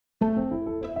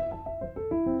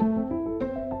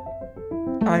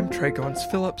I'm Trey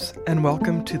Goins Phillips, and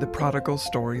welcome to the Prodigal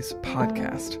Stories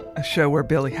podcast, a show where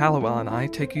Billy Hallowell and I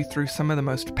take you through some of the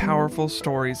most powerful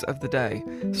stories of the day,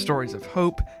 stories of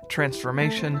hope,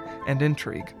 transformation, and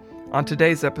intrigue. On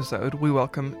today's episode, we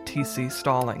welcome T.C.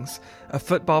 Stallings, a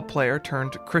football player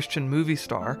turned Christian movie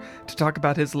star, to talk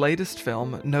about his latest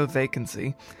film, No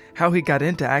Vacancy, how he got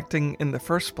into acting in the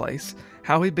first place,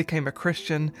 how he became a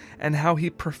Christian, and how he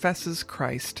professes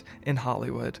Christ in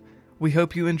Hollywood. We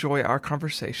hope you enjoy our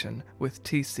conversation with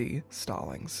T.C.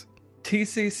 Stallings.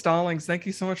 T.C. Stallings, thank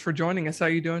you so much for joining us. How are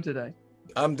you doing today?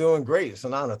 I'm doing great. It's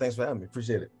an honor. Thanks for having me.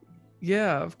 Appreciate it.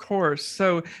 Yeah, of course.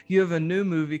 So you have a new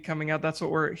movie coming out. That's what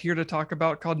we're here to talk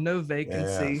about, called No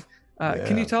Vacancy.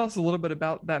 Can you tell us a little bit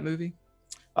about that movie?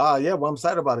 Well, I'm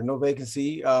excited about it. No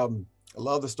Vacancy. I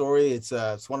love the story. It's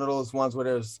one of those ones where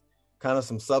there's kind of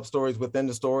some sub-stories within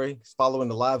the story. It's following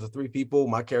the lives of three people,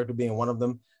 my character being one of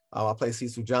them. I play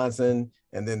Cecil Johnson,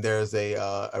 and then there's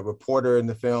a reporter in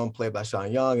the film played by Sean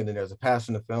Young, and then there's a pastor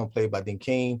in the film played by Dean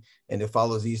King, and it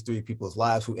follows these three people's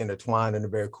lives who intertwine in a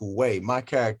very cool way. My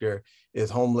character is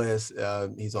homeless.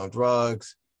 He's on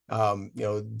drugs,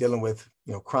 dealing with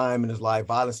crime in his life,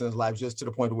 violence in his life, just to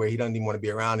the point where he doesn't even want to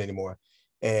be around anymore.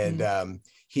 And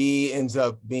he ends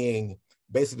up being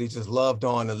basically just loved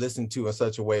on and listened to in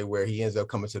such a way where he ends up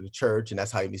coming to the church, and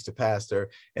that's how he meets the pastor.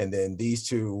 And then these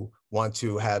two want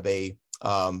to have they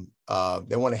want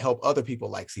to help other people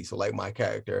like Cecil, like my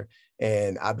character.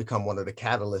 And I become one of the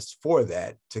catalysts for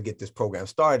that to get this program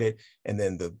started. And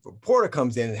then the reporter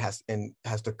comes in and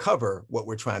has to cover what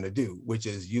we're trying to do, which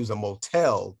is use a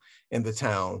motel in the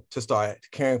town to start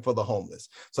caring for the homeless.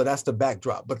 So that's the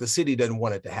backdrop, but the city doesn't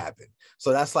want it to happen.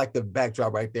 So that's like the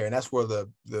backdrop right there. And that's where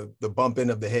the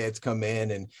bumping of the heads come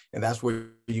in. And that's where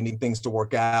you need things to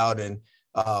work out. And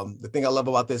the thing I love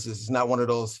about this is it's not one of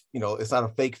those, it's not a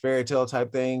fake fairy tale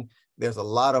type thing. There's a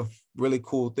lot of really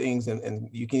cool things, and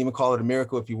you can even call it a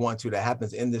miracle if you want to, that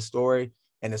happens in this story,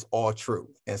 and it's all true.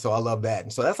 And so I love that.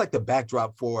 And so that's like the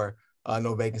backdrop for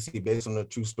No Vacancy, based on a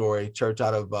true story. Church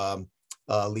out of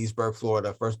Leesburg,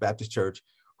 Florida, First Baptist Church,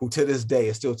 who to this day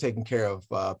is still taking care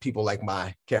of people like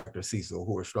my character Cecil,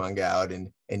 who are strung out and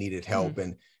needed help.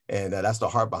 And that's the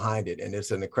heart behind it. And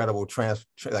it's an incredible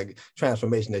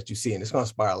transformation that you see, and it's going to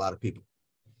inspire a lot of people.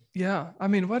 Yeah, I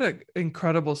mean, what an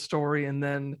incredible story. And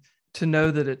then to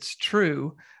know that it's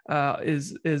true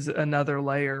is another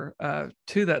layer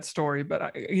to that story.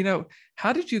 But,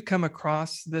 how did you come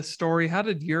across this story? How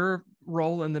did your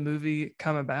role in the movie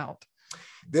come about?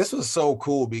 This was so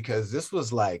cool because this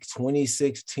was like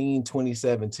 2016,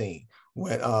 2017,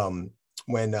 when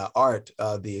Art,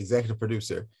 the executive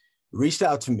producer, reached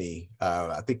out to me.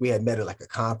 I think we had met at like a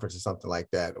conference or something like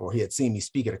that, or he had seen me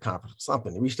speak at a conference or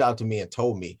something. He reached out to me and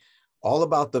told me all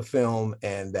about the film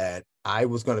and that I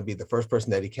was going to be the first person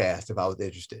that he cast if I was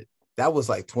interested. That was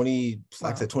like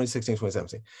 2016,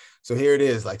 2017. So here it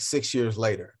is, like 6 years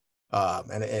later.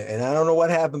 And I don't know what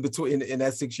happened in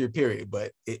that 6 year period,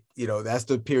 but that's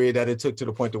the period that it took to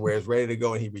the point to where it's ready to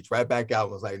go. And he reached right back out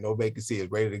and was like, No Vacancy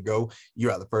is ready to go. You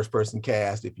are the first person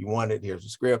cast. If you want it, here's the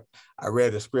script. I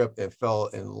read the script and fell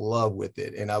in love with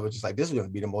it. And I was just like, this is going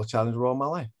to be the most challenging role of my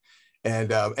life.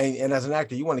 And as an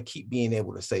actor, you want to keep being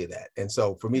able to say that. And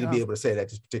so for me to be able to say that at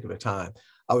this particular time,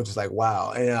 I was just like,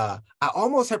 wow. And I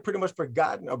almost had pretty much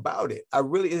forgotten about it.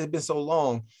 It had been so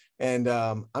long. And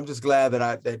I'm just glad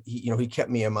that he kept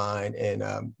me in mind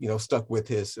and, stuck with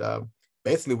his,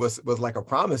 basically was like a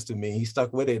promise to me. He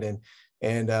stuck with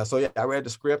it. So I read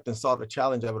the script and saw the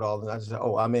challenge of it all. And I just said,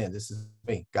 oh, I'm in. This is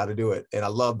me. Got to do it. And I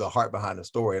love the heart behind the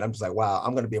story. And I'm just like, wow,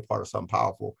 I'm going to be a part of something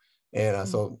powerful. And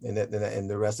and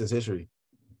the rest is history.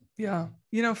 Yeah.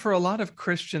 For a lot of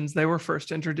Christians, they were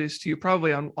first introduced to you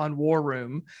probably on War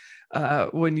Room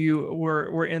when you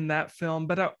were in that film.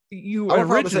 But I would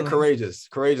probably say Courageous.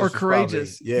 Courageous. Probably,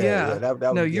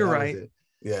 yeah. You're right.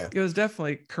 Yeah. It was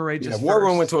definitely Courageous. Yeah, War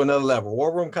Room went to another level.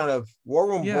 War Room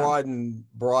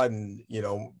broadened,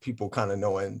 people kind of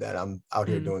knowing that I'm out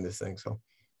here doing this thing. So.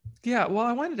 Yeah. Well,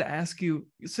 I wanted to ask you,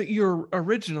 so you're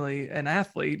originally an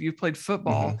athlete, you played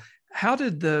football. Mm-hmm. How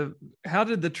did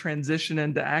the transition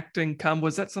into acting come?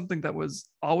 Was that something that was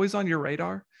always on your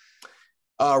radar?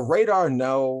 Radar,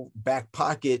 no. Back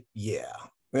pocket, yeah.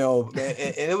 And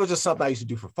it was just something I used to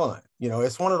do for fun.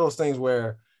 It's one of those things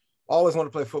where I always wanted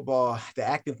to play football. The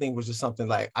acting thing was just something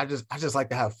like I just like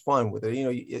to have fun with it.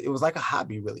 It was like a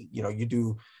hobby, really. You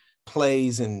do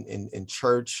plays in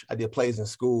church. I did plays in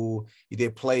school. You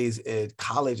did plays at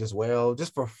college as well,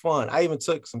 just for fun. I even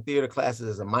took some theater classes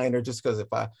as a minor, just because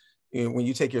if I when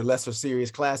you take your lesser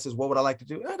serious classes, what would I like to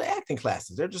do? The acting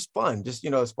classes. They're just fun, just,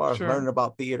 as far as Sure. learning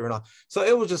about theater and all. So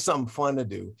it was just something fun to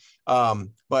do.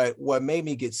 But what made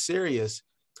me get serious,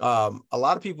 a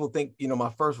lot of people think, my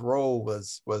first role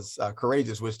was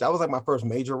Courageous, which that was like my first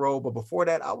major role. But before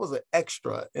that, I was an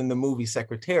extra in the movie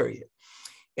Secretariat.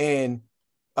 And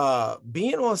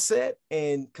being on set,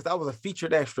 and because I was a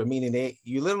featured extra, meaning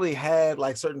you literally had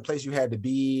like certain place you had to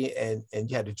be, and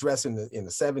you had to dress in the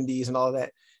 70s and all of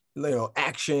that,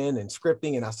 action and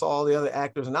scripting. And I saw all the other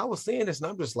actors, and I was seeing this,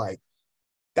 and I'm just like,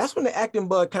 that's when the acting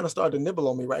bug kind of started to nibble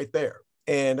on me right there.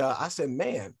 And I said,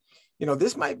 man,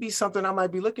 this might be something I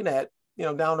might be looking at,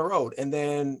 down the road. And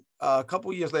then a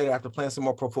couple of years later, after playing some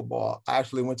more pro football, I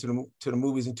actually went to the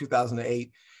movies in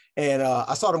 2008. And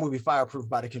I saw the movie Fireproof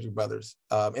by the Kendrick Brothers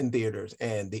in theaters,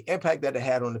 and the impact that it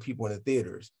had on the people in the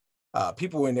theaters.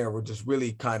 People in there were just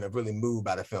really moved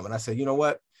by the film. And I said, you know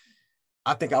what?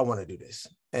 I think I want to do this.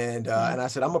 And I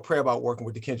said, I'm gonna pray about working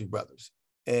with the Kendrick Brothers.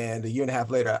 And a year and a half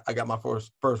later, I got my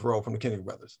first role from the Kendrick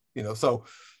Brothers. So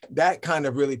that kind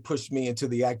of really pushed me into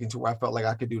the acting to where I felt like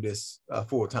I could do this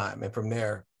full time. And from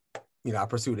there, I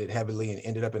pursued it heavily and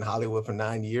ended up in Hollywood for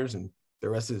 9 years, and the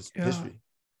rest is history.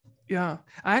 Yeah,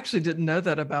 I actually didn't know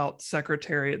that about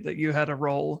Secretariat, that you had a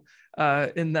role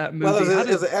in that movie. Well,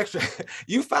 as an extra,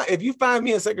 if you find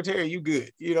me in Secretariat, you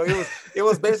good. It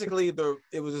was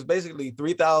basically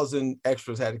 3,000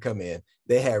 extras had to come in.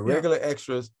 They had regular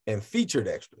extras and featured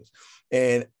extras,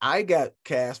 and I got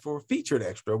cast for a featured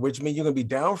extra, which means you're gonna be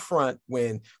down front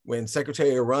when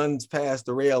Secretariat runs past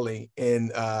the railing in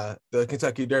the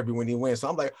Kentucky Derby when he wins. So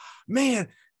I'm like, man,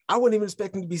 I wasn't even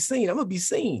expecting to be seen. I'm gonna be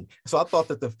seen. So I thought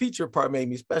that the feature part made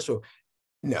me special.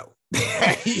 No,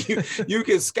 you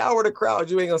can scour the crowd,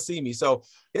 you ain't gonna see me. So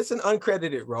it's an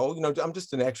uncredited role. I'm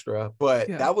just an extra, but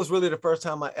that was really the first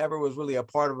time I ever was really a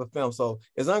part of a film. So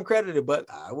it's uncredited, but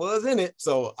I was in it.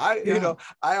 So I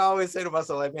always say to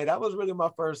myself, like, man, that was really my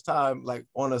first time like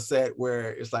on a set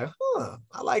where it's like,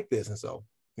 I like this. And so,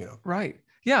 Right.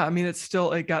 Yeah. I mean,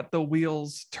 it got the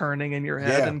wheels turning in your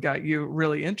head and got you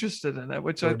really interested in it,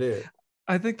 which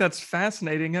I think that's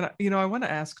fascinating. And, I want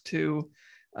to ask too,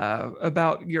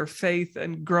 about your faith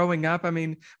and growing up. I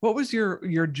mean, what was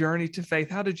your journey to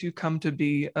faith? How did you come to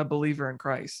be a believer in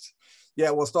Christ?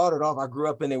 Yeah, well, started off, I grew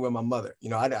up in it with my mother.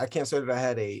 I can't say that I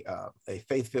had a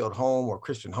faith-filled home or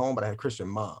Christian home, but I had a Christian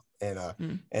mom.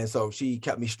 And so she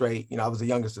kept me straight. I was the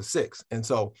youngest of 6. And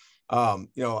so,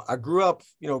 I grew up,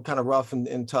 kind of rough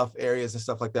in tough areas and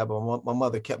stuff like that. But my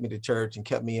mother kept me to church and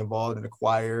kept me involved in the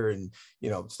choir and,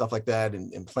 stuff like that,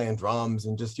 and playing drums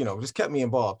and just kept me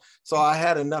involved. So I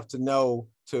had enough to know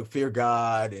to fear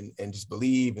God and just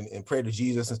believe and pray to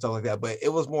Jesus and stuff like that. But it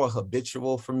was more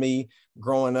habitual for me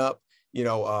growing up.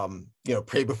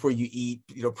 Pray before you eat,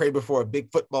 pray before a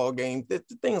big football game,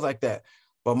 things like that.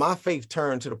 But my faith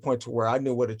turned to the point to where I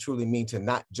knew what it truly means to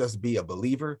not just be a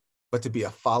believer, but to be a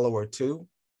follower too,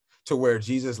 to where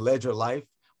Jesus led your life,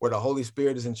 where the Holy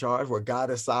Spirit is in charge, where God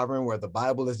is sovereign, where the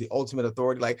Bible is the ultimate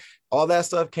authority. Like all that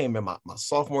stuff came in my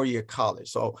sophomore year of college.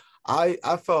 So I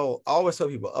always tell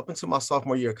people up until my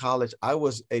sophomore year of college, I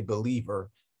was a believer.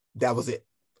 That was it.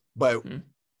 But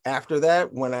after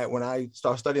that, when I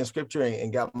started studying scripture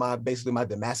and got my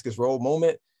Damascus Road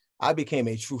moment, I became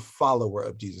a true follower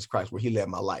of Jesus Christ, where he led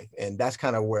my life. And that's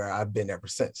kind of where I've been ever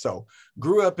since. So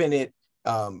grew up in it,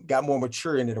 got more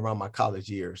mature in it around my college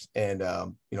years. And,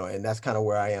 and that's kind of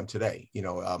where I am today,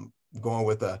 going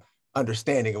with a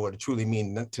understanding of what it truly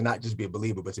means to not just be a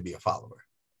believer, but to be a follower.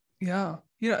 Yeah.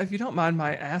 If you don't mind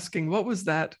my asking, what was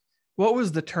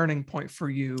the turning point for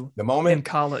you the moment in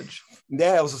college?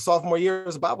 Yeah, it was a sophomore year. It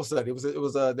was a Bible study.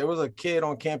 There was a kid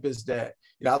on campus that,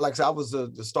 like I said, I was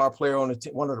the star player on the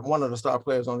team, one of the star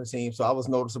players on the team. So I was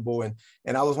noticeable.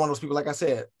 And I was one of those people, like I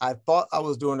said, I thought I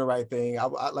was doing the right thing.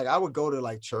 I would go to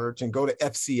like church and go to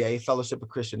FCA, Fellowship of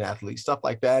Christian Athletes, stuff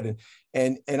like that.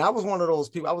 And I was one of those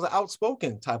people. I was an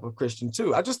outspoken type of Christian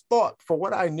too. I just thought, for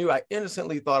what I knew, I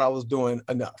innocently thought I was doing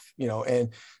enough, and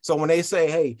so when they say,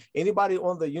 hey, anybody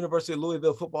on the University of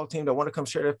Louisville football team that want to come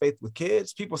share their faith with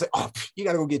kids, people say, oh, you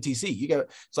got to go get TC.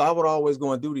 So I would always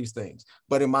go and do these things.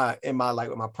 But in my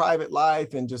private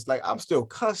life, and just like, I'm still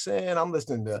cussing, I'm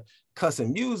listening to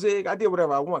cussing music. I did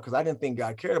whatever I want because I didn't think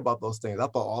God cared about those things. I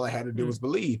thought all I had to do was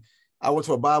believe. I went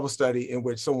to a Bible study in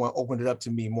which someone opened it up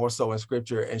to me more so in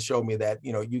scripture and showed me that,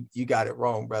 you got it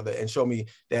wrong, brother, and showed me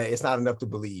that it's not enough to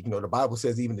believe. The Bible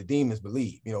says even the demons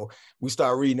believe. We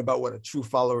start reading about what a true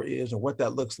follower is and what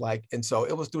that looks like. And so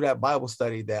it was through that Bible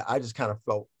study that I just kind of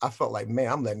felt like,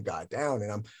 man, I'm letting God down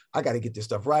and I got to get this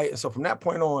stuff right. And so from that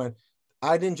point on,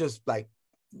 I didn't just like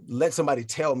let somebody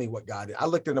tell me what God is. I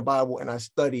looked in the Bible and I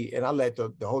studied and I let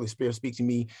the Holy Spirit speak to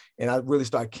me, and I really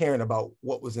started caring about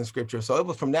what was in scripture. So it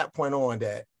was from that point on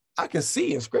that I can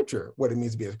see in scripture what it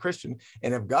means to be a Christian.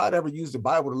 And if God ever used the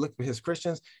Bible to look for his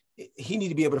Christians, he needed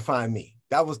to be able to find me.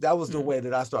 That was the way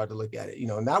that I started to look at it,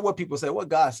 not what people say, what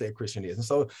God said Christian is. And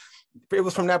so it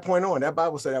was from that point on, that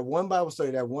Bible study, that one Bible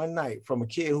study, that one night from a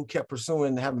kid who kept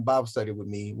pursuing having Bible study with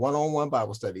me, one-on-one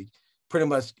Bible study, pretty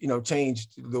much,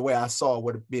 changed the way I saw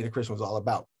what being a Christian was all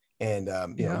about. And,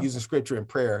 using scripture and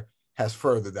prayer has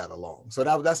furthered that along. So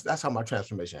that's how my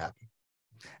transformation happened.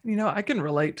 I can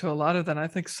relate to a lot of that. I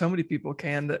think so many people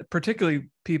can, that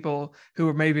particularly people who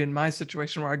are maybe in my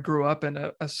situation where I grew up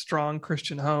in a strong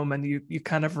Christian home, and you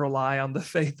kind of rely on the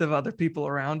faith of other people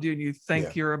around you, and you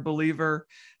think you're a believer,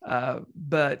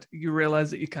 but you realize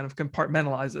that you kind of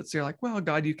compartmentalize it. So you're like, well,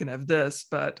 God, you can have this,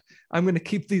 but I'm going to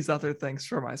keep these other things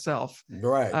for myself.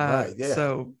 Right. Yeah.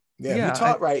 So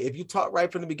if you taught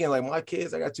right from the beginning, like my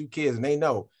kids, I got 2 kids, and they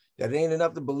know that it ain't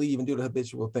enough to believe and do the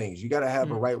habitual things. You got to have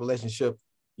a right relationship,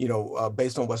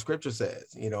 based on what scripture says,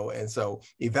 and so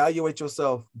evaluate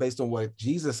yourself based on what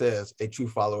Jesus says a true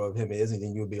follower of him is, and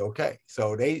then you'll be okay.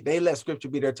 So they let scripture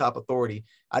be their top authority.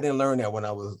 I didn't learn that when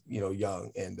I was,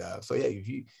 young. And if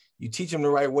you teach them the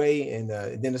right way, and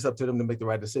then it's up to them to make the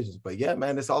right decisions. But yeah,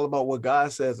 man, it's all about what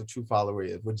God says a true follower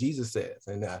is, what Jesus says.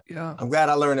 And I'm glad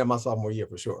I learned that my sophomore year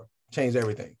for sure. Changed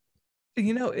everything.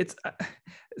 It's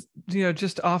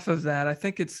just off of that, I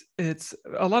think it's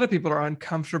a lot of people are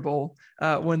uncomfortable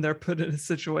when they're put in a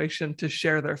situation to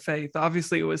share their faith.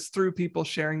 Obviously, it was through people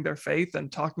sharing their faith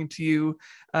and talking to you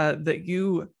that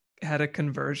you had a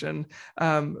conversion,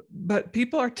 but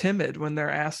people are timid when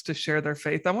they're asked to share their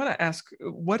faith. I want to ask,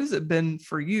 what has it been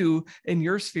for you in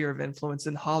your sphere of influence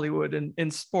in Hollywood and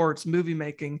in sports, movie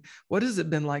making? What has it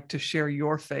been like to share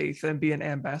your faith and be an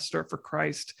ambassador for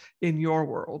Christ in your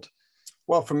world?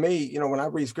 Well, for me, when I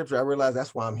read scripture, I realize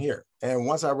that's why I'm here. And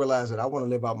once I realize that I want to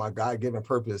live out my God-given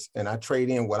purpose, and I trade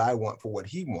in what I want for what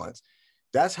he wants,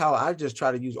 that's how I just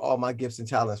try to use all my gifts and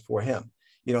talents for him.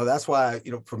 That's why,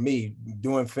 for me,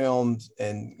 doing films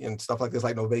and stuff like this,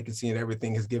 like No Vacancy and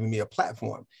everything, has given me a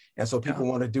platform. And so people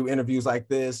want to do interviews like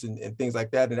this and things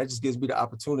like that. And that just gives me the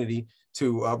opportunity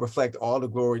to reflect all the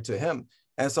glory to him.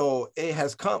 And so it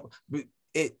has come.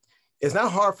 It's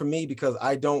not hard for me because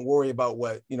I don't worry about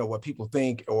what people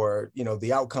think or,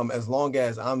 the outcome, as long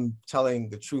as I'm telling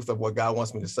the truth of what God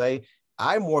wants me to say.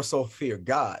 I more so fear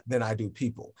God than I do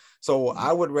people. So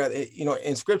I would rather,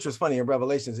 in scripture, it's funny, in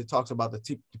Revelations, it talks about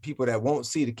the people that won't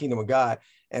see the kingdom of God,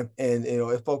 and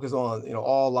it focuses on,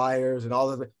 all liars and all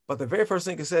of it. But the very first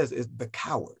thing it says is the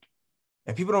coward.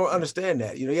 And people don't understand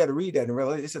that. You got to read that and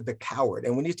realize it says the coward.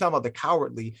 And when he's talking about the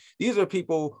cowardly, these are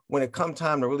people, when it comes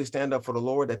time to really stand up for the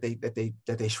Lord, that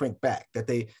they shrink back, that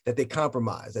they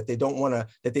compromise, that they don't want to,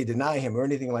 that they deny him or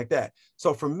anything like that.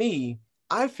 So for me,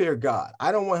 I fear God.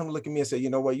 I don't want him to look at me and say, you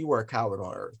know what, you were a coward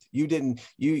on earth. You did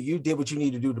what you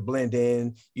need to do to blend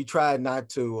in. You tried not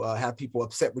to have people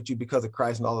upset with you because of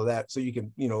Christ and all of that. So you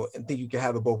can, and think you can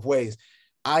have it both ways.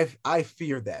 I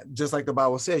fear that, just like the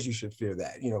Bible says you should fear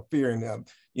that, fearing them,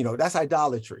 that's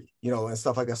idolatry, and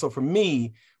stuff like that. So for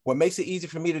me, what makes it easy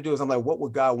for me to do is I'm like, what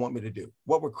would God want me to do?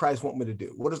 What would Christ want me to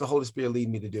do? What does the Holy Spirit lead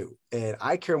me to do? And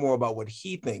I care more about what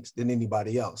he thinks than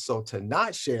anybody else. So to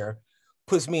not share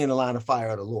puts me in the line of fire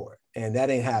of the Lord, and that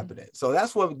ain't happening. So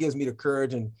that's what gives me the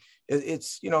courage. And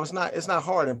it's it's not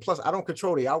hard. And plus I don't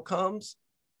control the outcomes.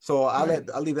 So I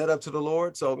leave that up to the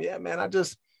Lord. So yeah, man,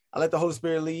 I let the Holy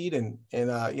Spirit lead, and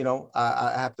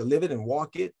I have to live it and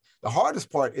walk it. The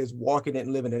hardest part is walking it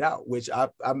and living it out, which I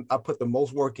put the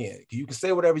most work in. You can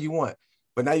say whatever you want,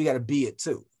 but now you got to be it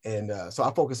too. And so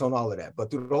I focus on all of that.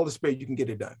 But through the Holy Spirit, you can get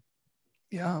it done.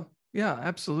 Yeah,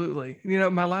 absolutely.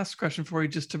 My last question for you,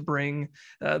 just to bring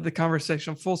the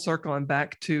conversation full circle and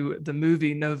back to the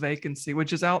movie No Vacancy,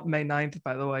 which is out May 9th,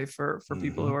 by the way, for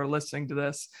people who are listening to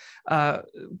this.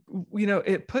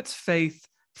 It puts faith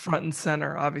front and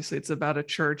center. Obviously, it's about a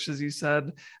church, as you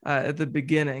said at the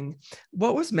beginning.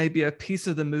 What was maybe a piece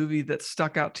of the movie that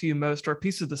stuck out to you most, or a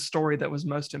piece of the story that was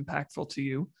most impactful to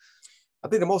you? I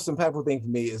think the most impactful thing for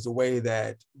me is the way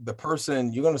that the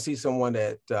person, you're going to see someone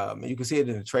that you can see it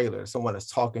in the trailer, someone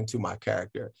that's talking to my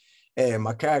character. And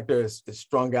my character is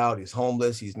strung out. He's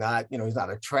homeless. He's not, he's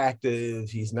not attractive.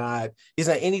 He's not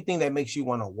anything that makes you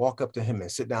want to walk up to him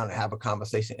and sit down and have a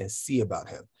conversation and see about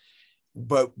him.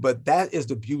 But that is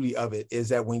the beauty of it, is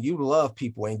that when you love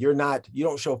people and you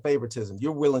don't show favoritism,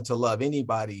 you're willing to love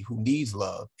anybody who needs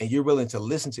love, and you're willing to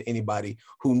listen to anybody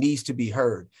who needs to be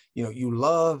heard. You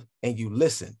love and you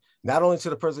listen. not only to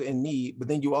the person in need, but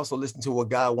then you also listen to what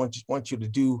God wants you to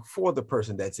do for the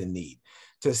person that's in need.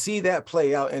 To see that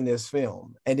play out in this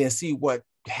film and then see what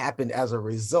happened as a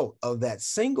result of that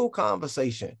single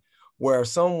conversation where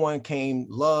someone came,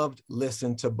 loved,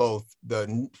 listened to both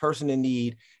the person in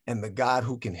need and the God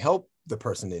who can help the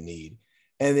person in need.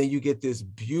 And then you get this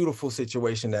beautiful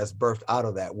situation that's birthed out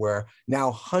of that, where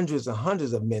now hundreds and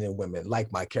hundreds of men and women,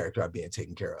 like my character, are being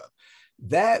taken care of.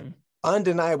 That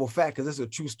undeniable fact, because it's a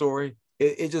true story,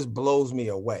 it just blows me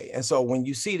away. And so when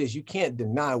you see this, you can't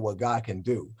deny what God can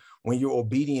do when you're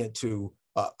obedient to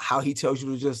how he tells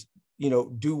you to just,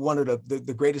 do one of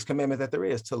the greatest commandment that there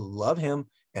is, to love him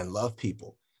and love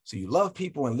people. So you love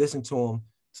people and listen to them.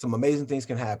 Some amazing things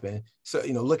can happen. So,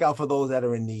 look out for those that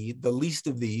are in need, the least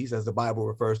of these, as the Bible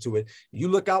refers to it. You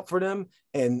look out for them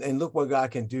and look what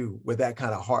God can do with that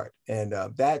kind of heart. And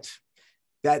that's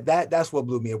what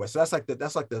blew me away. So that's like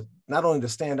the not only the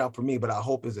standout for me, but I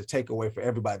hope is a takeaway for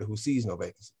everybody who sees No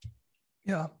Vacancy.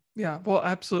 Yeah. Yeah. Well,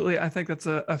 absolutely. I think that's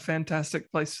a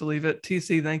fantastic place to leave it.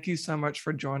 TC, thank you so much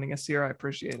for joining us here. I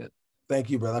appreciate it. Thank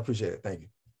you, brother. I appreciate it. Thank you.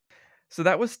 So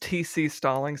that was T.C.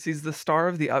 Stallings. He's the star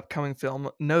of the upcoming film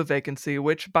No Vacancy,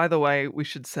 which, by the way, we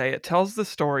should say it tells the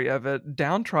story of a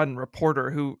downtrodden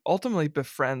reporter who ultimately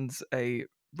befriends a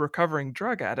recovering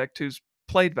drug addict who's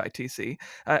played by TC,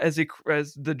 as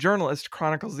the journalist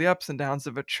chronicles the ups and downs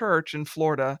of a church in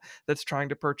Florida that's trying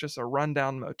to purchase a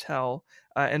rundown motel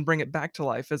and bring it back to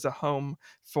life as a home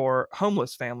for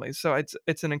homeless families. So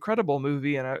it's an incredible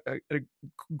movie and a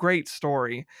great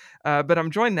story. But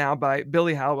I'm joined now by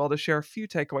Billy Hallowell to share a few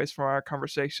takeaways from our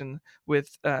conversation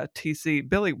with TC.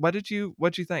 Billy, what did you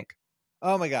think?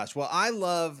 Oh my gosh. Well, I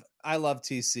love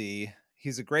TC.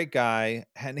 He's a great guy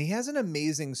and he has an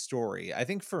amazing story. I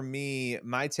think for me,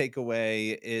 my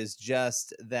takeaway is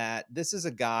just that this is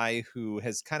a guy who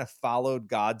has kind of followed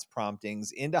God's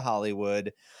promptings into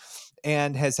Hollywood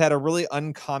and has had a really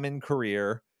uncommon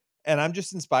career. And I'm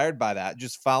just inspired by that,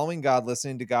 just following God,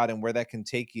 listening to God, and where that can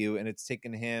take you. And it's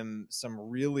taken him some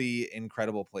really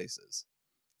incredible places.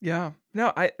 Yeah,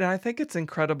 no, I think it's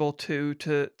incredible too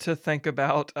to think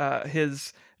about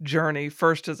his journey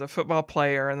first as a football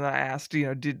player, and then I asked,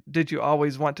 did you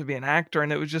always want to be an actor?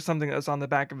 And it was just something that was on the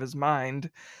back of his mind.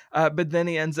 But then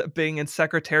he ends up being in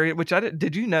Secretariat, which I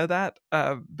did you know that,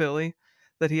 Billy,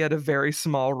 that he had a very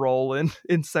small role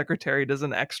in Secretariat as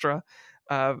an extra.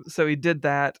 So he did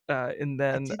that, and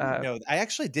then I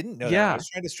actually didn't know that. I yeah. was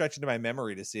trying to stretch into my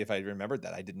memory to see if I remembered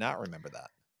that. I did not remember that.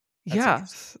 That's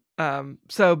interesting. Yes.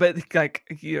 So, but like,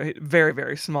 very,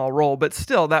 very small role, but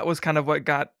still, that was kind of what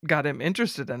got him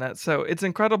interested in it. So it's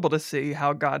incredible to see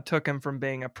how God took him from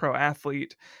being a pro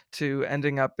athlete to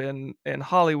ending up in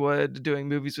Hollywood, doing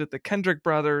movies with the Kendrick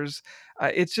brothers.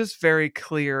 It's just very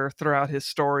clear throughout his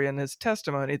story and his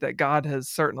testimony that God has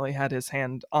certainly had his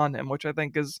hand on him, which I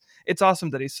think it's awesome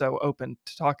that he's so open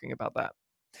to talking about that.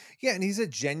 Yeah, and he's a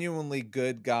genuinely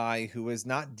good guy who has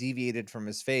not deviated from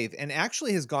his faith and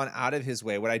actually has gone out of his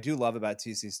way. What I do love about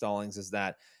TC Stallings is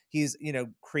that he's,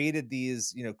 created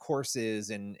these, courses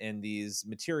and these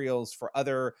materials for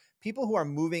other people who are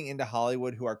moving into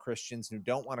Hollywood who are Christians who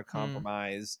don't want to Mm,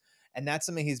 compromise. And that's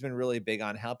something he's been really big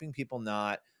on, helping people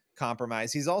not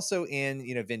compromise. He's also in,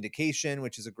 Vindication,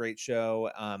 which is a great show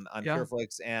on yeah.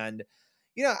 Pureflix. And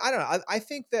I don't know. I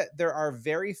think that there are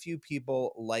very few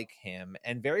people like him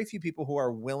and very few people who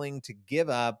are willing to give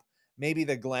up maybe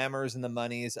the glamours and the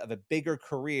monies of a bigger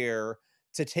career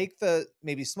to take the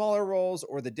maybe smaller roles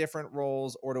or the different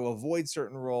roles or to avoid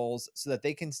certain roles so that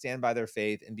they can stand by their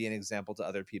faith and be an example to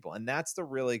other people. And that's the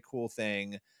really cool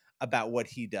thing about what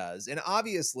he does. And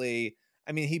obviously,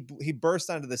 I mean, he burst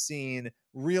onto the scene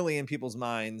really in people's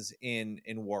minds in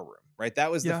War Room, right?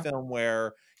 That was the Yeah. film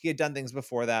where he had done things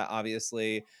before that,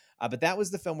 obviously, but that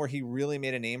was the film where he really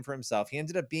made a name for himself. He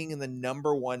ended up being in the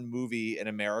 #1 movie in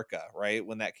America, right,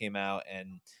 when that came out,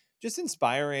 and just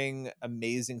inspiring,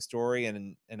 amazing story,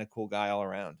 and a cool guy all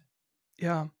around.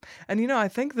 Yeah. And I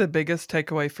think the biggest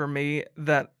takeaway for me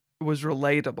that was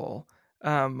relatable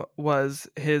was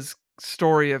his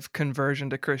story of conversion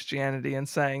to Christianity and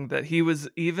saying that he was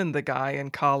even the guy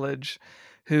in college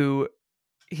who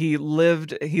he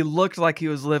looked like he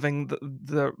was living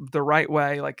the right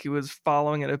way, like he was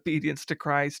following in obedience to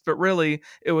Christ, but really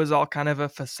it was all kind of a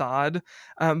facade.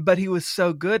 But he was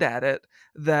so good at it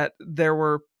that there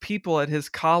were people at his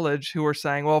college who were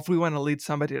saying, well, if we want to lead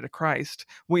somebody to Christ,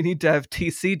 we need to have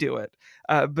TC do it.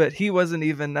 But he wasn't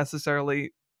even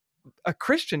necessarily a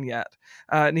Christian yet.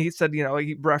 And he said,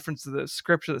 he referenced the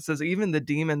scripture that says even the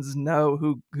demons know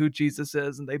who Jesus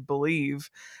is and they believe.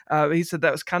 He said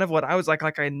that was kind of what I was like.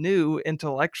 Like I knew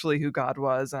intellectually who God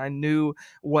was. And I knew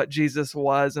what Jesus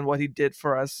was and what he did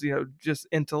for us, just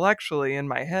intellectually in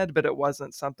my head, but it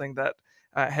wasn't something that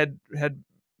had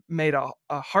made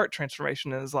a heart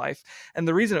transformation in his life. And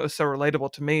the reason it was so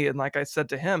relatable to me, and like I said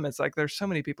to him, it's like there's so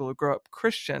many people who grow up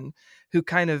Christian who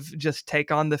kind of just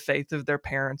take on the faith of their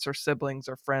parents or siblings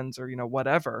or friends or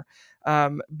whatever.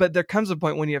 But there comes a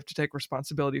point when you have to take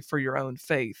responsibility for your own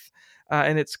faith.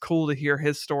 And it's cool to hear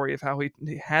his story of how he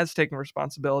has taken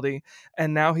responsibility,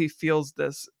 and now he feels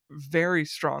this very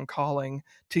strong calling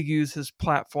to use his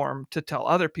platform to tell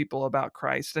other people about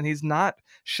Christ, and he's not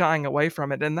shying away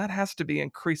from it. And that has to be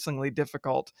increasingly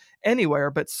difficult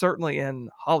anywhere, but certainly in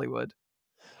Hollywood.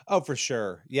 Oh, for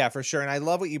sure. Yeah, for sure. And I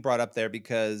love what you brought up there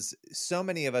because so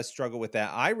many of us struggle with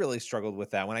that. I really struggled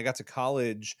with that when I got to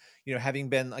college, having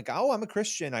been like, oh, I'm a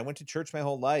Christian. I went to church my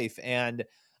whole life, and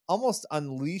almost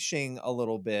unleashing a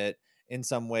little bit in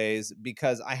some ways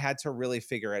because I had to really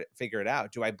figure it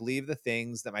out. Do I believe the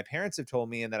things that my parents have told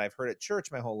me and that I've heard at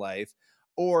church my whole life?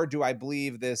 Or do I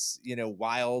believe this,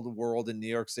 wild world in New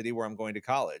York City where I'm going to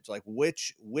college? Like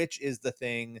which is the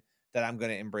thing that I'm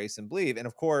going to embrace and believe? And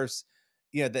of course,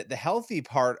 the healthy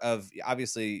part of,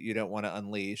 obviously you don't want to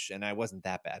unleash, and I wasn't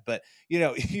that bad, but you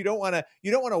don't want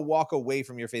to walk away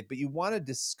from your faith, but you want to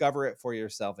discover it for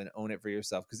yourself and own it for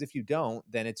yourself. Because if you don't,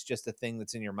 then it's just a thing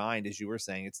that's in your mind, as you were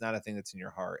saying. It's not a thing that's in your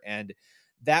heart. And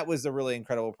that was a really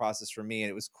incredible process for me. And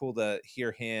it was cool to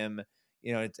hear him,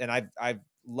 and I've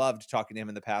loved talking to him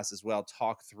in the past as well,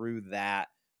 talk through that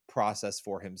process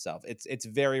for himself. It's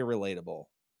very relatable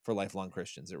for lifelong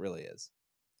Christians. It really is.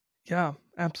 Yeah,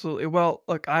 absolutely. Well,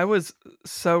 look, I was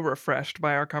so refreshed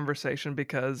by our conversation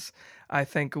because I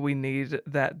think we need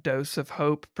that dose of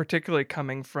hope, particularly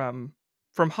coming from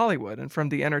Hollywood and from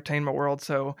the entertainment world.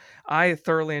 So I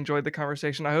thoroughly enjoyed the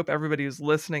conversation. I hope everybody who's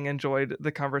listening enjoyed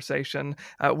the conversation.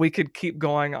 We could keep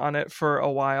going on it for a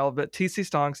while, but TC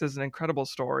Stallings is an incredible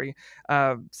story.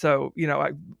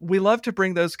 We love to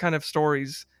bring those kind of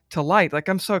stories to light. Like,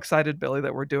 I'm so excited, Billy,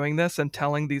 that we're doing this and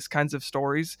telling these kinds of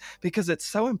stories because it's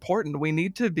so important. We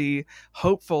need to be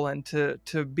hopeful and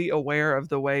to be aware of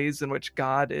the ways in which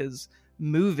God is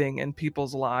moving in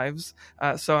people's lives.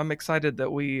 So I'm excited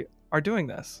that we are doing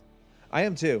this. I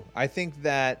am too. I think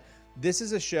that this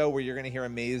is a show where you're going to hear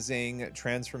amazing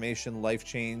transformation, life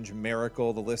change,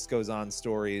 miracle, the list goes on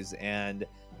stories. And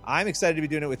I'm excited to be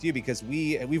doing it with you because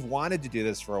we've wanted to do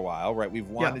this for a while, right? We've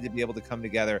wanted to be able to come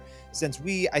together since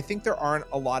I think there aren't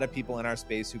a lot of people in our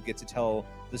space who get to tell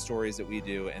the stories that we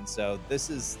do. And so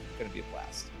this is going to be a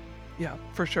blast. Yeah,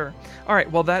 for sure. All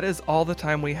right. Well, that is all the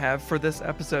time we have for this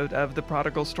episode of the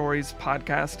Prodigal Stories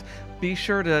podcast. Be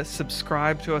sure to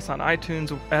subscribe to us on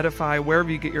iTunes, Edify, wherever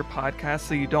you get your podcasts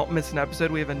so you don't miss an episode.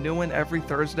 We have a new one every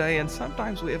Thursday, and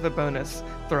sometimes we have a bonus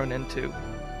thrown in too.